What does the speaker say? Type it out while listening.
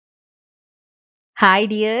Hi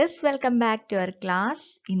dears, welcome back to our class.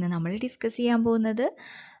 ഇന്ന് നമ്മൾ discuss ചെയ്യാൻ പോകുന്നത്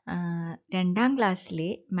രണ്ടാം ക്ലാസ്സിലെ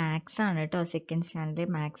മാത്സ് ആണ് കേട്ടോ. Second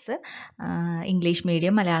standard maths, English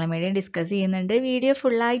medium, Malayalam medium discuss ചെയ്യുന്നുണ്ട്. വീഡിയോ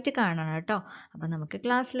ഫുള്ളായിട്ട് കാണണം കേട്ടോ. അപ്പം നമുക്ക്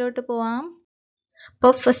ക്ലാസ്സിലോട്ട് പോവാം.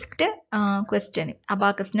 അപ്പോൾ ഫസ്റ്റ് ക്വസ്റ്റ്യൻ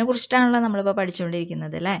അബാക്കസിനെ കുറിച്ചിട്ടാണല്ലോ നമ്മളിപ്പോൾ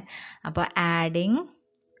പഠിച്ചുകൊണ്ടിരിക്കുന്നത് അല്ലേ. അപ്പോൾ ആഡിങ്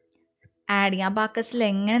അബാക്കസിൽ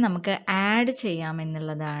എങ്ങനെ നമുക്ക് ആഡ് ചെയ്യാം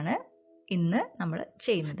എന്നുള്ളതാണ് ഇന്ന് നമ്മൾ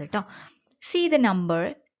ചെയ്യുന്നത് കേട്ടോ. See the number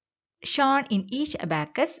shown in each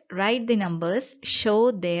abacus. Write the numbers. Show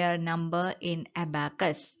their number in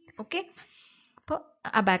abacus. Okay. അപ്പോൾ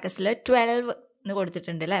അബാക്കസിൽ 12 എന്ന്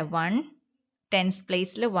കൊടുത്തിട്ടുണ്ട് അല്ലേ. 1 10s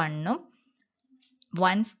പ്ലേസിൽ 1ഉം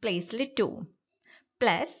 1s പ്ലേസിൽ 2ഉം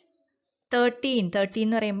പ്ലസ് 13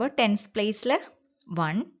 എന്ന് പറയുമ്പോൾ 10s പ്ലേസിൽ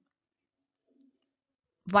 1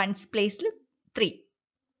 1s പ്ലേസിൽ 3.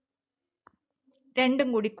 രണ്ടും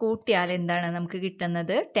കൂടി കൂട്ടിയാൽ എന്താണ് നമുക്ക്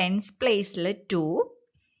കിട്ടുന്നത്? 10s പ്ലേസിൽ 2,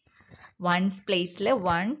 1s പ്ലേസിൽ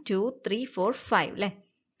 1 2 3 4 5 അല്ലേ.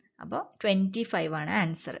 അപ്പോൾ 25 ആണ്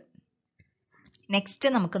ആൻസർ. നെക്സ്റ്റ്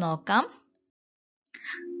നമുക്ക് നോക്കാം.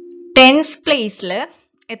 10s പ്ലേസിൽ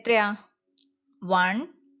എത്രയാ? 1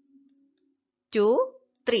 2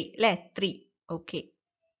 3 അല്ലേ. 3. ഓക്കെ,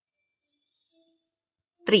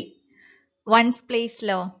 3. 1s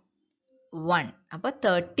പ്ലേസിലോ 1. അപ്പോൾ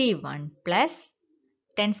 31 പ്ലസ്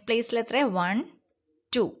 10s പ്ലേസിൽ എത്ര? 1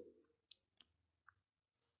 2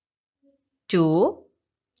 2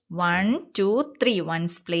 1 2 3.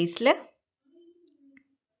 1s പ്ലേസിൽ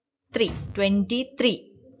 3 23.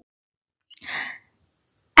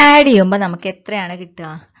 ആഡ് ചെയ്യുമ്പോൾ നമുക്ക് എത്രയാണ് കിട്ടുക?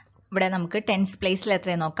 ഇവിടെ നമുക്ക് 10s പ്ലേസിൽ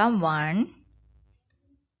എത്രയാണ് നോക്കാം. 1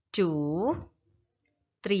 2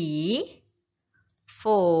 3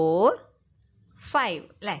 4 5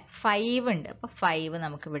 അല്ലേ. 5 ഉണ്ട്. അപ്പോൾ 5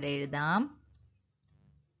 നമുക്ക് ഇവിടെ എഴുതാം.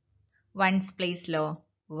 1s പ്ലേസിലോ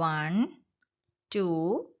 1 2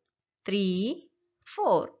 3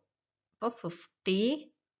 4. അപ്പോൾ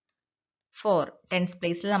 54. 10s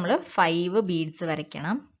പ്ലേസിൽ നമ്മൾ 5 ബീഡ്സ്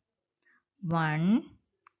വരയ്ക്കണം. 1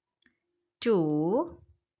 2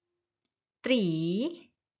 3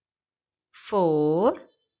 4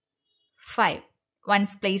 5.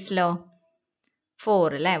 1s പ്ലേസിലോ 4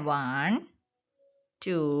 അല്ലേ. 1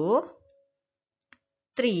 2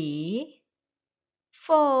 3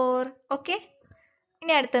 4. ഓക്കെ,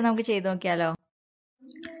 ഇനി അടുത്ത നമുക്ക് ചെയ്ത് നോക്കിയാലോ.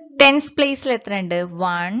 10s പ്ലേസിൽ എത്ര ഉണ്ട്?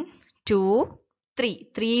 1 2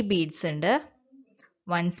 3 ബീഡ്സ് ഉണ്ട്.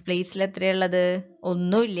 1s പ്ലേസിൽ എത്രയുള്ളത്?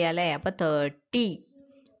 ഒന്നുമില്ല അല്ലേ. അപ്പൊ 30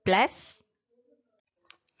 പ്ലസ്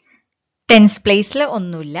 10s പ്ലേസിൽ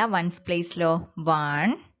ഒന്നുമില്ല. 1s പ്ലേസിലോ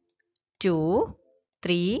 1 2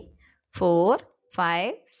 3 4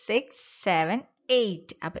 5 6 7 8.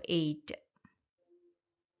 അപ്പൊ 8.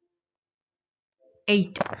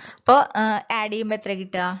 അപ്പോൾ ആഡ് ചെയ്യുമ്പോൾ എത്ര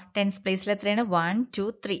കിട്ടുക? 10s പ്ലേസിൽ എത്രയാണ്? 1 2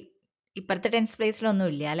 3. ഇപ്പുറത്തെ 10s പ്ലേസിൽ ഒന്നും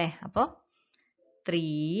ഇല്ല അല്ലേ. അപ്പോൾ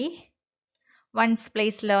 3. 1s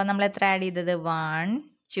പ്ലേസിലോ നമ്മൾ എത്ര ആഡ് ചെയ്തത്? 1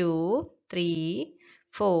 2 3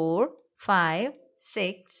 4 5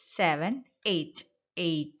 6 7 8.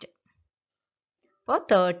 8. അപ്പോൾ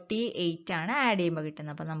 38 ആണ് ആഡ് ചെയ്യുമ്പോൾ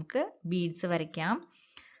കിട്ടുന്നത്. അപ്പോൾ നമുക്ക് ബീഡ്സ് വരയ്ക്കാം.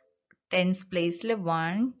 10s പ്ലേസിൽ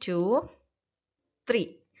 1 2 3.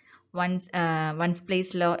 1s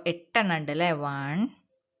പ്ലേസിലോ 8 എണ്ണം ഉണ്ട് അല്ലേ. 1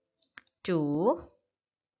 2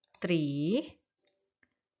 3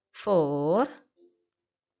 4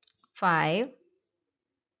 5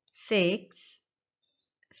 6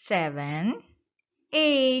 7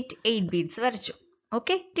 8. 8 ബീഡ്സ് വരച്ചു.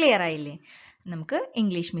 ഓക്കെ, ക്ലിയർ ആയില്ലേ? നമുക്ക്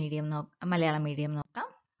ഇംഗ്ലീഷ് മീഡിയം മലയാളം മീഡിയം നോക്കാം.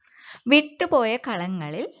 വിട്ടുപോയ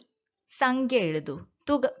കളങ്ങളിൽ സംഖ്യ എഴുതൂ.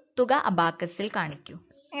 തുക അബാക്കസിൽ കാണിക്കൂ.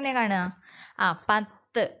 എങ്ങനെ കാണുക?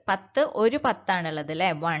 10 ഒരു 10 ആണുള്ളത് അല്ലേ.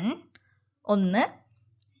 1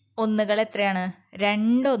 ഒന്നുകൾ എത്രയാണ്?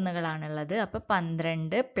 2 ഒന്നുകളാണുള്ളത്. അപ്പൊ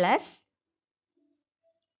 12 പ്ലസ്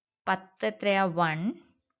 10 എത്രയാ? 1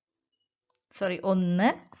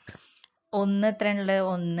 എത്രയാണുള്ളത്?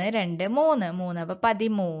 1 2 3. അപ്പൊ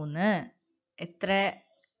 13. എത്ര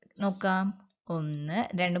നോക്കാം? 1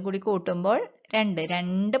 2 കൂടി കൂട്ടുമ്പോൾ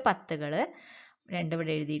 2 10കൾ. 2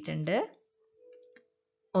 ഇവിടെ എഴുതിയിട്ടുണ്ട്.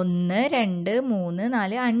 1 2 3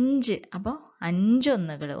 4 5. അപ്പോൾ 5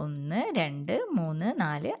 ഒന്നുകൾ. 1 2 3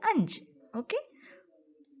 4 5. ഓക്കെ,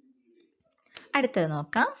 അടുത്തത്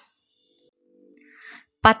നോക്കാം.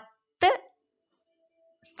 10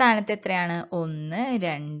 സ്ഥാനത്ത് എത്രയാണ്? 1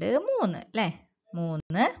 2 3 അല്ലേ.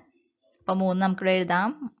 3. അപ്പോൾ 3 നമുക്കിവിടെ എഴുതാം.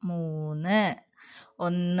 3.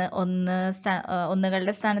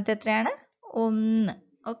 ഒന്നുകളുടെ സ്ഥാനത്ത് എത്രയാണ്? 1.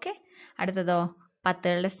 ഓക്കെ, അടുത്തതോ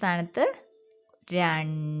 10കളുടെ സ്ഥാനത്ത്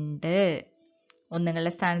 2.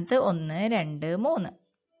 ഒന്നുകളുടെ സ്ഥാനത്ത് 1 2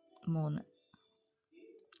 3.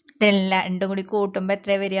 ഇതെല്ലാം രണ്ടും കൂടി കൂട്ടുമ്പോൾ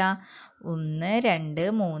എത്ര വരിക? 1 2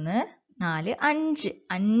 3 4 5.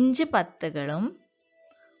 5 പത്തുകളും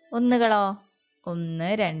ഒന്നുകളോ? 1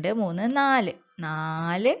 2 3 4.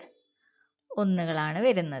 4 ഒന്നുകളാണ്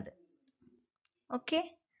വരുന്നത്. ഓക്കെ,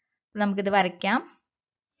 നമുക്കിത് വരയ്ക്കാം.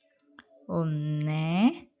 1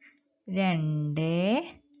 2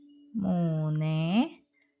 3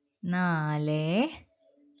 4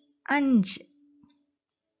 5.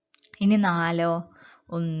 ഇനി 4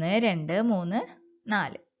 1 2 3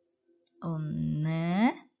 4. 1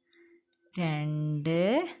 2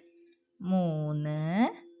 3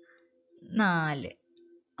 4.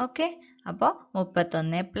 ഓക്കെ, അപ്പോൾ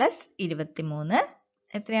 31 പ്ലസ് 23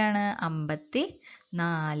 എത്രയാണ്?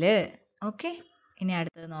 54. ഓക്കെ, ഇനി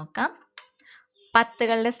അടുത്തത് നോക്കാം.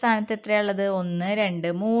 പത്തുകളുടെ സ്ഥാനത്ത് എത്രയുള്ളത്? 1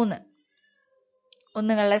 2 3.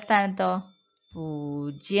 ഒന്നുകളുടെ സ്ഥാനത്തോ?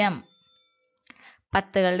 0.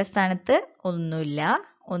 പത്തുകളുടെ സ്ഥാനത്ത് ഒന്നുമില്ല.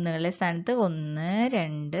 ഒന്നുകളുടെ സ്ഥാനത്ത് 1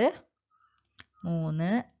 2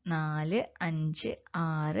 3 4 5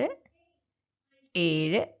 6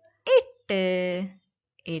 7 8.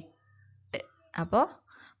 8. അപ്പോൾ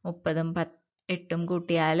 30ഉം 8ഉം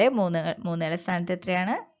കൂട്ടിയാൽ മൂന്നുകളുടെ സ്ഥാനത്ത്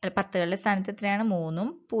എത്രയാണ്? പത്തുകളുടെ സ്ഥാനത്ത് എത്രയാണ്? 3ഉം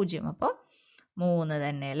 0. അപ്പോൾ 3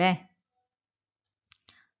 തന്നെ അല്ലേ?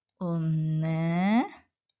 1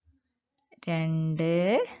 2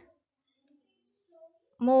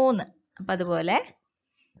 3. അപ്പം അതുപോലെ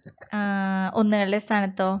ഒന്നുകളുടെ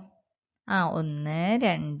സ്ഥാനത്തോ? 1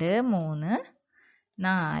 2 3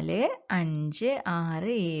 4 5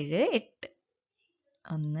 6 7 8.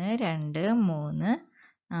 1 2 3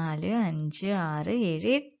 4 5 6 7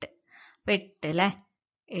 8. അപ്പം 8 അല്ലേ?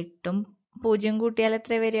 8ഉം 0 കൂട്ടിയാൽ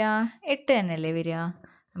എത്ര വരിക? 8 തന്നെയല്ലേ വരിക?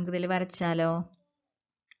 നമുക്കിതിൽ വരച്ചാലോ?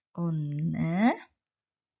 1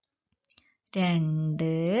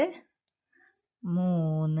 2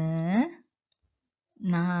 3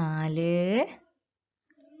 4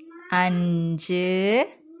 5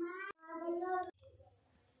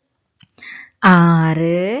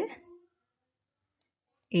 6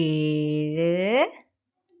 7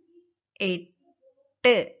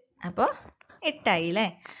 8. അപ്പോൾ 8 അല്ലേ?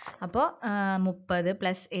 അപ്പോൾ 30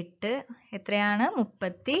 പ്ലസ് 8 എത്രയാണ്?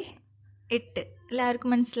 38. എല്ലാവർക്കും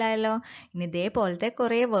മനസ്സിലായല്ലോ? ഇനി ഇതേപോലത്തെ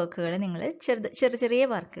കുറേ വർക്കുകൾ നിങ്ങൾ ചെറിയ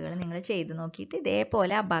വർക്കുകൾ നിങ്ങൾ ചെയ്ത് നോക്കിയിട്ട്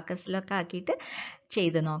ഇതേപോലെ അബാക്കസിലൊക്കെ ആക്കിയിട്ട്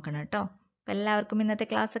ചെയ്ത് നോക്കണം കേട്ടോ. അപ്പം എല്ലാവർക്കും ഇന്നത്തെ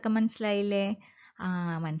ക്ലാസ് ഒക്കെ മനസ്സിലായില്ലേ?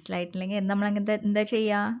 മനസ്സിലായിട്ടില്ലെങ്കിൽ നമ്മൾ എന്താ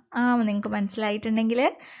ചെയ്യുക? നിങ്ങൾക്ക് മനസ്സിലായിട്ടുണ്ടെങ്കിൽ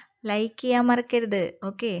ലൈക്ക് ചെയ്യാൻ മറക്കരുത്.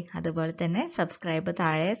 ഓക്കെ, അതുപോലെ തന്നെ സബ്സ്ക്രൈബ്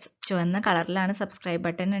താഴെ ചുവന്ന കളറിലാണ് സബ്സ്ക്രൈബ്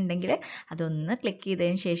ബട്ടൺ ഉണ്ടെങ്കിൽ അതൊന്ന് ക്ലിക്ക്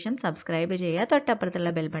ചെയ്തതിന് ശേഷം സബ്സ്ക്രൈബ് ചെയ്യുക. തൊട്ടപ്പുറത്തുള്ള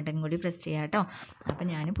ബെൽ ബട്ടൺ കൂടി പ്രസ് ചെയ്യുക കേട്ടോ. അപ്പം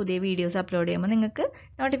ഞാൻ പുതിയ വീഡിയോസ് അപ്ലോഡ് ചെയ്യുമ്പോൾ നിങ്ങൾക്ക്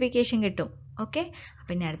നോട്ടിഫിക്കേഷൻ കിട്ടും. ഓക്കെ,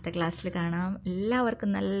 അപ്പം ഇനി അടുത്ത ക്ലാസ്സിൽ കാണാം.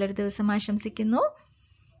 എല്ലാവർക്കും നല്ലൊരു ദിവസം ആശംസിക്കുന്നു.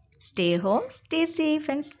 Stay home, stay safe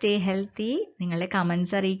and stay healthy. നിങ്ങളുടെ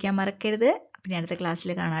കമൻസ് അറിയിക്കാൻ മറക്കരുത്. അപ്പം ഇനി അടുത്ത ക്ലാസ്സിൽ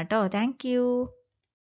കാണാം കേട്ടോ. Thank you.